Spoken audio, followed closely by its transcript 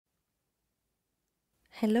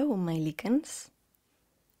Hello, my lichens.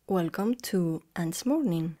 Welcome to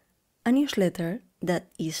ants-mourning, a newsletter that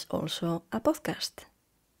is also a podcast,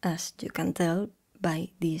 as you can tell by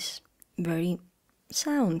this very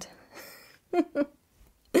sound.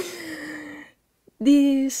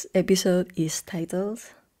 This episode is titled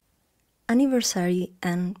Anniversary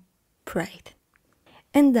and Pride.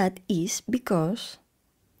 And that is because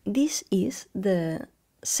this is the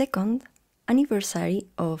second anniversary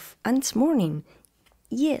of ants-mourning.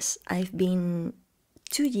 Yes, I've been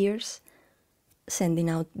 2 years sending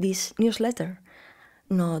out this newsletter.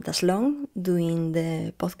 Not as long doing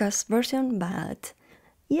the podcast version, but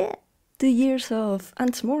yeah, 2 years of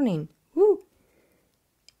ants-mourning. Woo!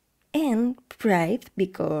 And Pride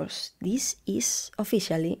because this is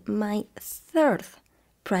officially my third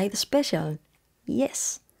Pride special.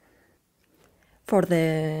 Yes. For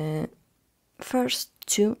the first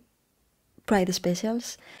two Pride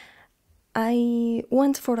specials, I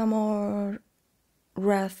went for a more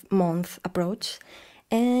Wrath Month approach,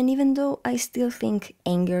 and even though I still think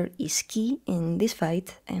anger is key in this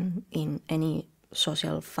fight and in any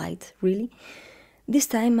social fight really, this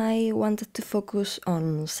time I wanted to focus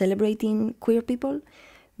on celebrating queer people,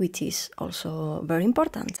 which is also very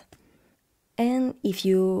important. And if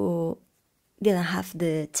you didn't have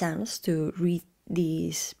the chance to read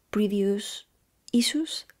these previous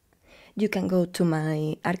issues, you can go to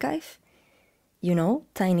my archive,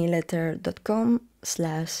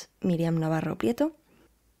 tinyletter.com/Miriam Navarro Prieto.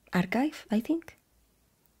 Archive, I think.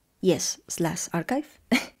 Yes, /archive.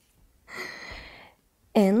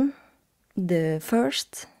 And the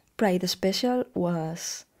first Pride special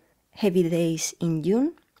was Heavy Days in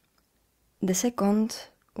June. The second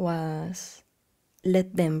was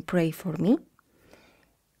Let Them Pray for Me.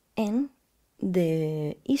 And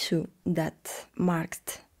the issue that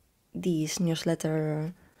marked this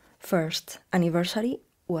newsletter first anniversary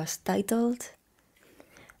was titled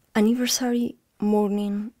Anniversary,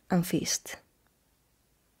 Mourning and Feast.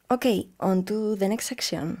 Okay, on to the next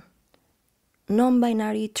section.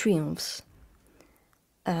 Non-binary triumphs.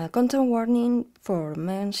 A content warning for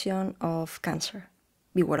mention of cancer.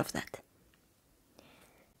 Beware of that.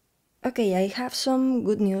 Okay, I have some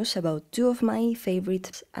good news about two of my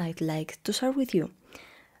favorites I'd like to share with you.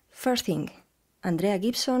 First thing, Andrea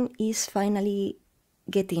Gibson is finally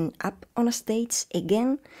getting up on a stage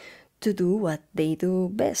again to do what they do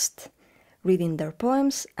best, reading their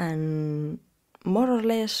poems and more or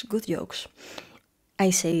less good jokes. I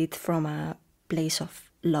say it from a place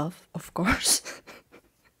of love, of course,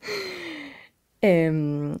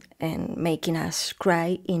 and making us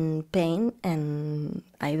cry in pain and,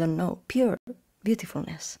 I don't know, pure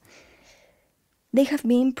beautifulness. They have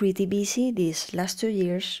been pretty busy these last 2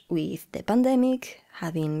 years with the pandemic,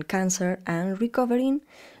 having cancer and recovering,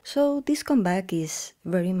 so this comeback is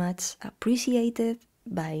very much appreciated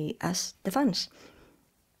by us, the fans.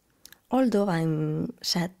 Although I'm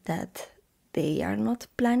sad that they are not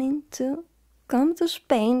planning to come to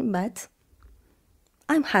Spain, but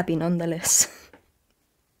I'm happy nonetheless.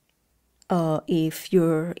 If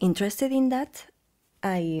you're interested in that,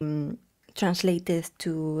 I translated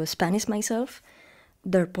to Spanish myself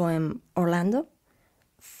their poem Orlando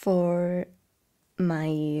for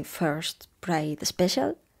my first Pride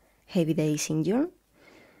special, Heavy Days in June,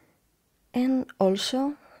 and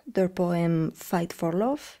also their poem Fight for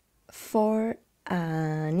Love for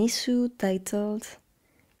an issue titled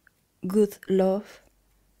Good Love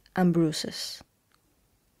and Bruises,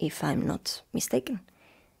 if I'm not mistaken.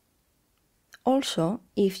 Also,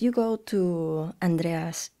 if you go to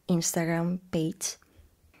Andrea's Instagram page,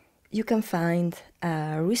 you can find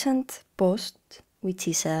a recent post, which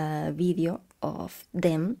is a video of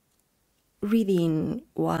them reading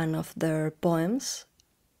one of their poems,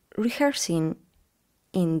 rehearsing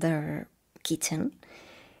in their kitchen,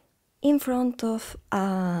 in front of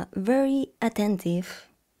a very attentive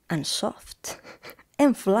and soft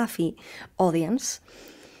and fluffy audience.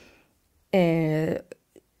 They're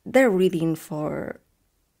reading for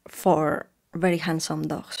very handsome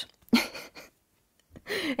dogs.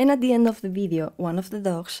 And at the end of the video, one of the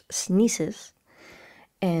dogs sneezes,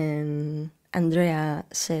 and Andrea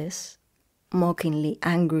says, mockingly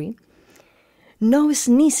angry, "No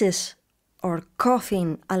sneezes or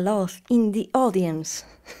coughing a lot in the audience."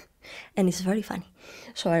 And it's very funny,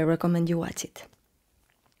 so I recommend you watch it.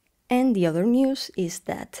 And the other news is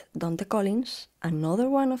that Dante Collins, another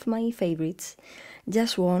one of my favorites,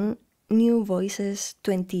 just won New Voices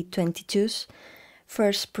 2022's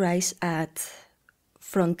first prize at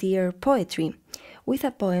Frontier Poetry, with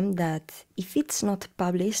a poem that, if it's not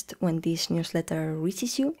published when this newsletter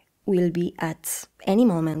reaches you, will be at any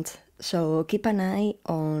moment So keep an eye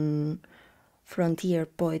on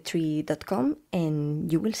frontierpoetry.com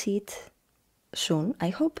and you will see it soon, I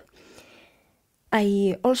hope.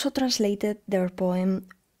 I also translated their poem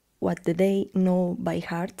What Do They Know by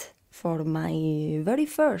heart for my very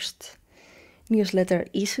first newsletter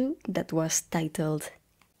issue that was titled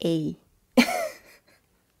A.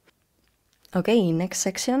 Okay, next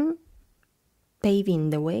section, paving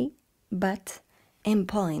the way, but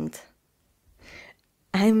endpoint.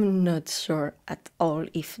 I'm not sure at all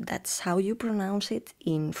if that's how you pronounce it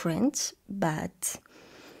in French, but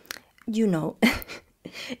you know,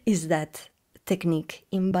 is that technique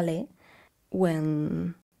in ballet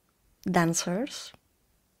when dancers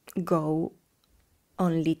go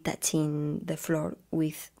only touching the floor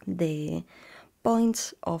with the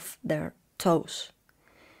points of their toes.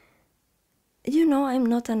 You know, I'm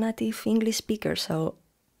not a native English speaker, so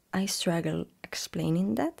I struggle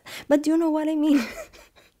explaining that, but you know what I mean.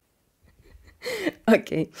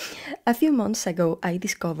 Okay, a few months ago I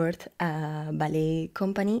discovered a ballet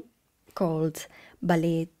company called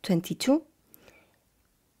Ballet 22,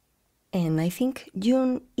 and I think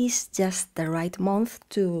June is just the right month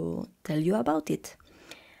to tell you about it.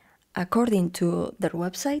 According to their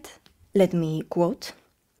website, let me quote,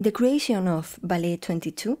 "The creation of Ballet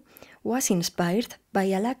 22 was inspired by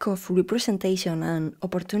a lack of representation and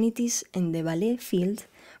opportunities in the ballet field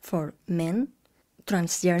for men,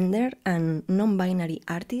 transgender and non-binary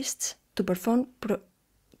artists to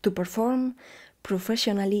perform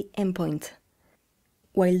professionally en pointe.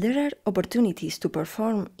 While there are opportunities to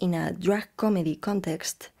perform in a drag comedy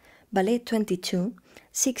context, Ballet 22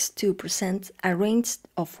 seeks to present a range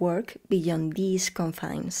of work beyond these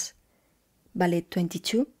confines. Ballet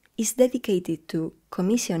 22 is dedicated to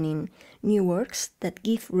commissioning new works that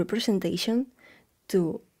give representation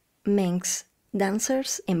to men's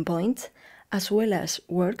dancers en pointe, as well as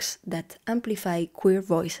works that amplify queer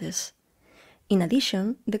voices. In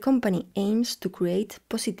addition, the company aims to create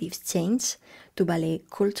positive change to ballet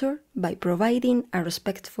culture by providing a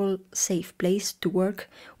respectful, safe place to work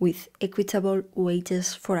with equitable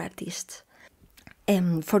wages for artists."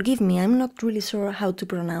 Forgive me, I'm not really sure how to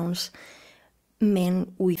pronounce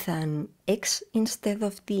men with an X instead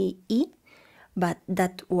of the E, but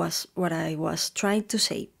that was what I was trying to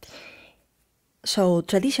say. So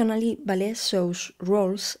traditionally, ballet shows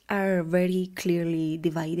roles are very clearly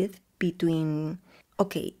divided between,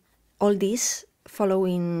 okay, all these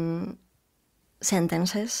following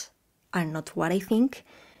sentences are not what I think.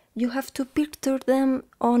 You have to picture them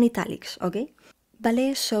on italics, okay?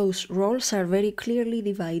 Ballet shows roles are very clearly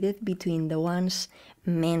divided between the ones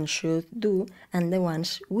men should do and the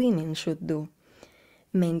ones women should do.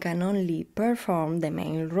 Men can only perform the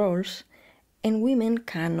male roles and women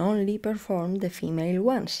can only perform the female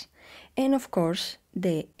ones. And of course,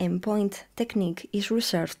 the endpoint technique is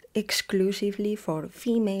reserved exclusively for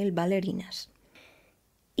female ballerinas.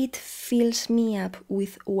 It fills me up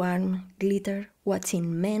with warm glitter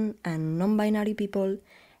watching men and non-binary people,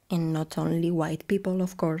 and not only white people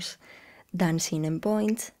of course, dancing en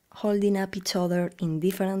pointe, holding up each other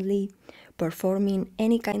indifferently, performing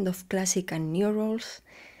any kind of classic and new roles,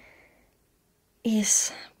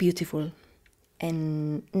 is beautiful.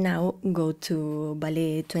 And now go to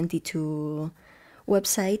Ballet 22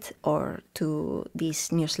 website or to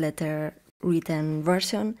this newsletter written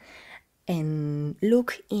version and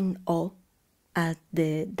look in awe at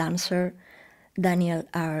the dancer Daniel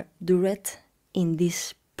R. Duret in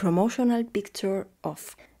this promotional picture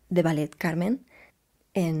of the ballet Carmen,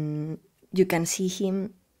 and you can see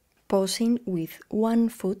him posing with one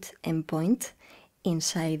foot en pointe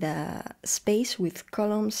inside a space with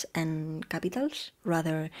columns and capitals,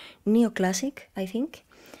 rather neoclassic, I think.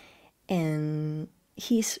 And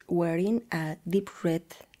he's wearing a deep red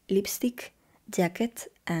lipstick, jacket,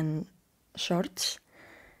 and shorts,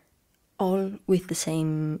 all with the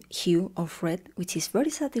same hue of red, which is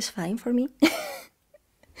very satisfying for me.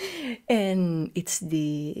 And it's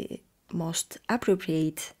the most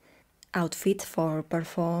appropriate outfit for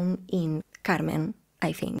perform in Carmen,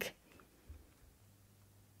 I think.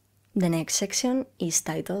 The next section is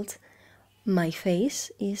titled "My face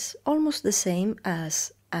is almost the same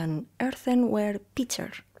as an earthenware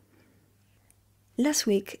pitcher." Last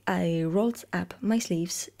week I rolled up my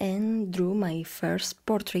sleeves and drew my first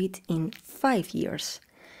portrait in 5 years.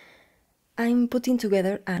 I'm putting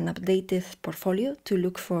together an updated portfolio to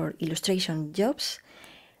look for illustration jobs,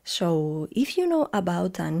 so if you know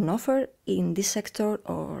about an offer in this sector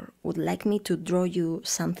or would like me to draw you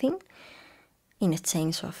something in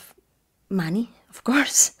exchange of money, of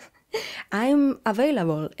course, I'm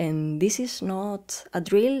available, and this is not a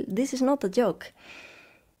drill, this is not a joke.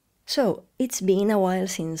 So, it's been a while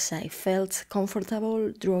since I felt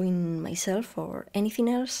comfortable drawing myself or anything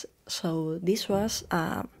else, so this was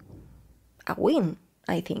a win,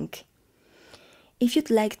 I think. If you'd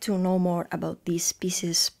like to know more about this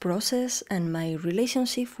piece's process and my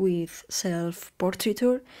relationship with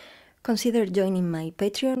self-portraiture, consider joining my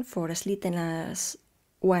Patreon for as little as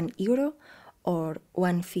 €1 or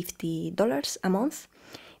 $150 a month,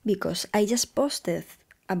 because I just posted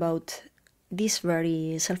about this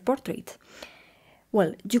very self-portrait.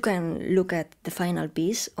 Well, you can look at the final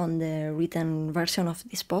piece on the written version of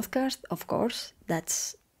this podcast, of course.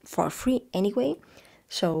 That's for free anyway,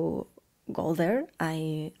 so go there.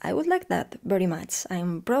 I would like that very much.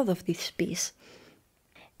 I'm proud of this piece.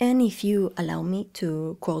 And if you allow me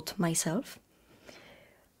to quote myself,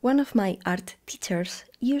 one of my art teachers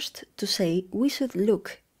used to say we should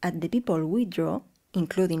look at the people we draw,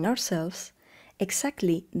 including ourselves,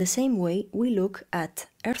 exactly the same way we look at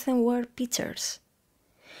earthenware pitchers.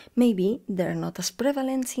 Maybe they're not as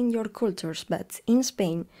prevalent in your cultures, but in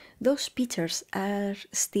Spain, those pitchers are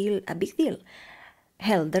still a big deal.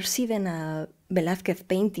 Hell, there's even a Velázquez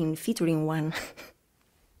painting featuring one.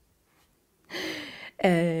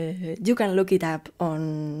 You can look it up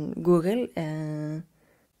on Google.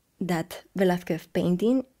 That Velázquez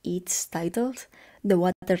painting, it's titled The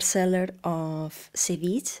Water Cellar of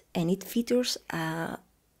Seville, and it features a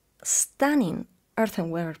stunning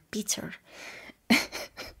earthenware pitcher.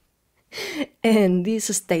 And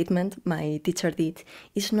this statement my teacher did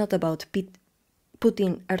is not about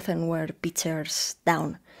putting earthenware pitchers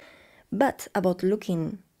down, but about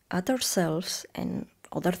looking at ourselves and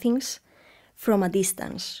other things from a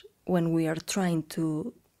distance when we are trying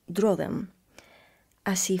to draw them,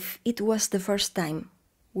 as if it was the first time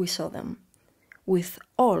we saw them, with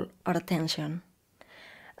all our attention.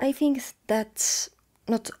 I think that's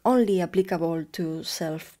not only applicable to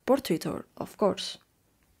self-portraiture, of course.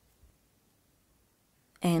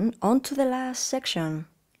 And on to the last section.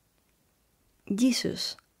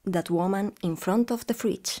 Jesus, that woman in front of the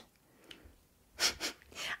fridge.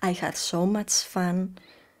 I had so much fun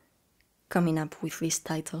coming up with this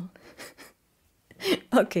title.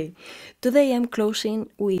 Okay, today I'm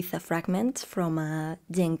closing with a fragment from a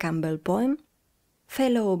Jane Campbell poem.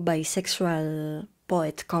 Fellow bisexual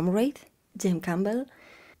poet comrade, Jane Campbell,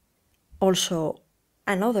 also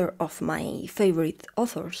another of my favorite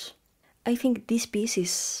authors. I think this piece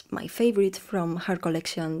is my favorite from her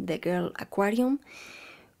collection The Girl Aquarium,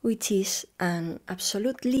 which is an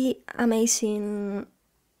absolutely amazing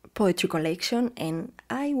poetry collection, and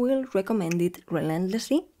I will recommend it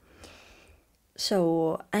relentlessly.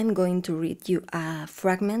 So I'm going to read you a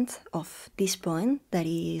fragment of this poem that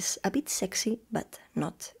is a bit sexy but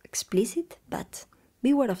not explicit, but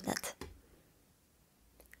beware of that.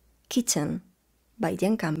 Kitchen by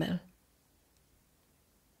Jane Campbell.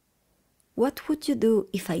 What would you do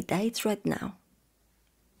if I died right now?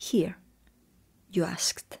 Here, you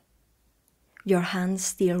asked, your hand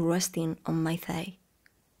still resting on my thigh.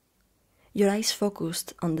 Your eyes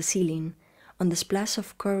focused on the ceiling, on the splash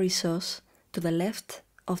of curry sauce to the left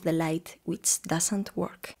of the light which doesn't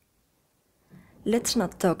work. Let's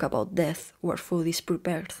not talk about death where food is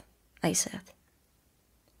prepared, I said.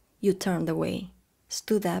 You turned away,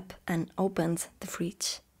 stood up and opened the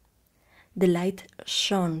fridge. The light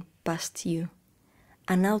shone past you,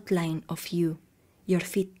 an outline of you, your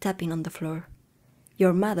feet tapping on the floor.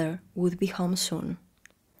 Your mother would be home soon,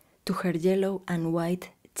 to her yellow and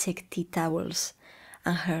white check tea towels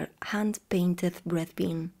and her hand-painted bread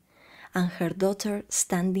bin, and her daughter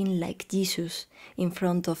standing like Jesus in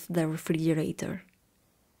front of the refrigerator.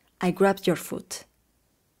 I grabbed your foot.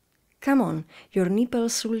 Come on, your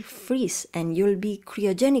nipples will freeze and you'll be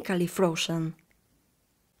cryogenically frozen.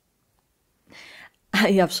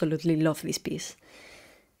 I absolutely love this piece.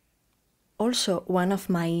 Also, one of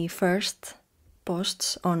my first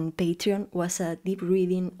posts on Patreon was a deep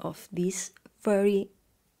reading of this very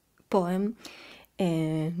poem,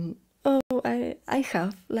 and I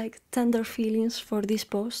have like tender feelings for this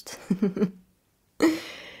post.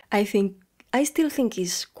 I still think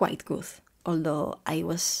it's quite good, although I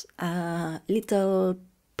was a little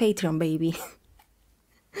Patreon baby.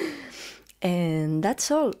 And that's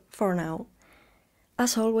all for now.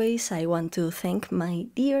 As always, I want to thank my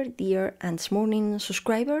dear ants-mourning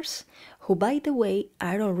subscribers, who by the way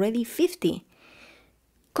are already 50.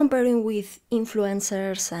 Comparing with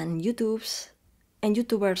influencers and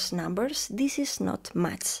YouTubers' numbers, this is not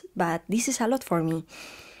much, but this is a lot for me.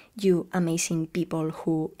 You amazing people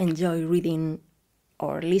who enjoy reading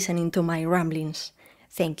or listening to my ramblings.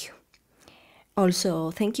 Thank you. Also,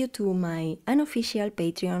 thank you to my unofficial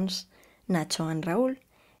Patreons, Nacho and Raul,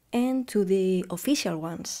 and to the official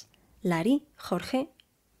ones, Lari, Jorge,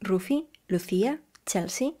 Rufi, Lucia,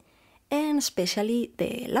 Chelsea, and especially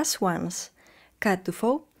the last ones, Cat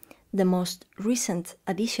Tufo, the most recent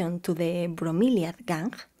addition to the Bromeliad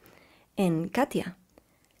gang, and Katia,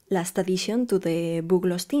 last addition to the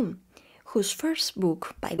Buglos team, whose first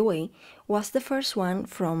book, by the way, was the first one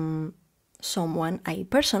from someone I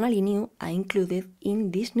personally knew I included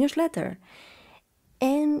in this newsletter.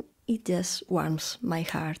 And it just warms my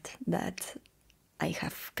heart that I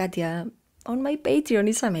have Katia on my Patreon.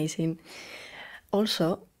 It's amazing.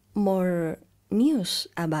 Also, more news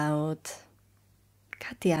about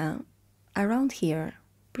Katia around here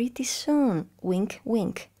pretty soon. Wink,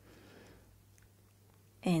 wink.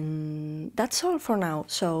 And that's all for now.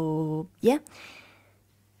 So, yeah,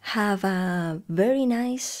 have a very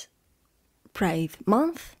nice Pride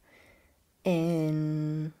month.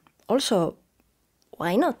 And also,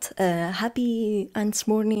 why not? Happy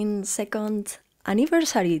ants-mourning second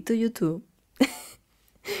anniversary to you too.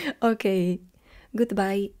 Okay,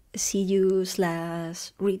 goodbye. See you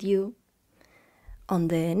 / read you on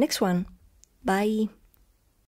the next one. Bye.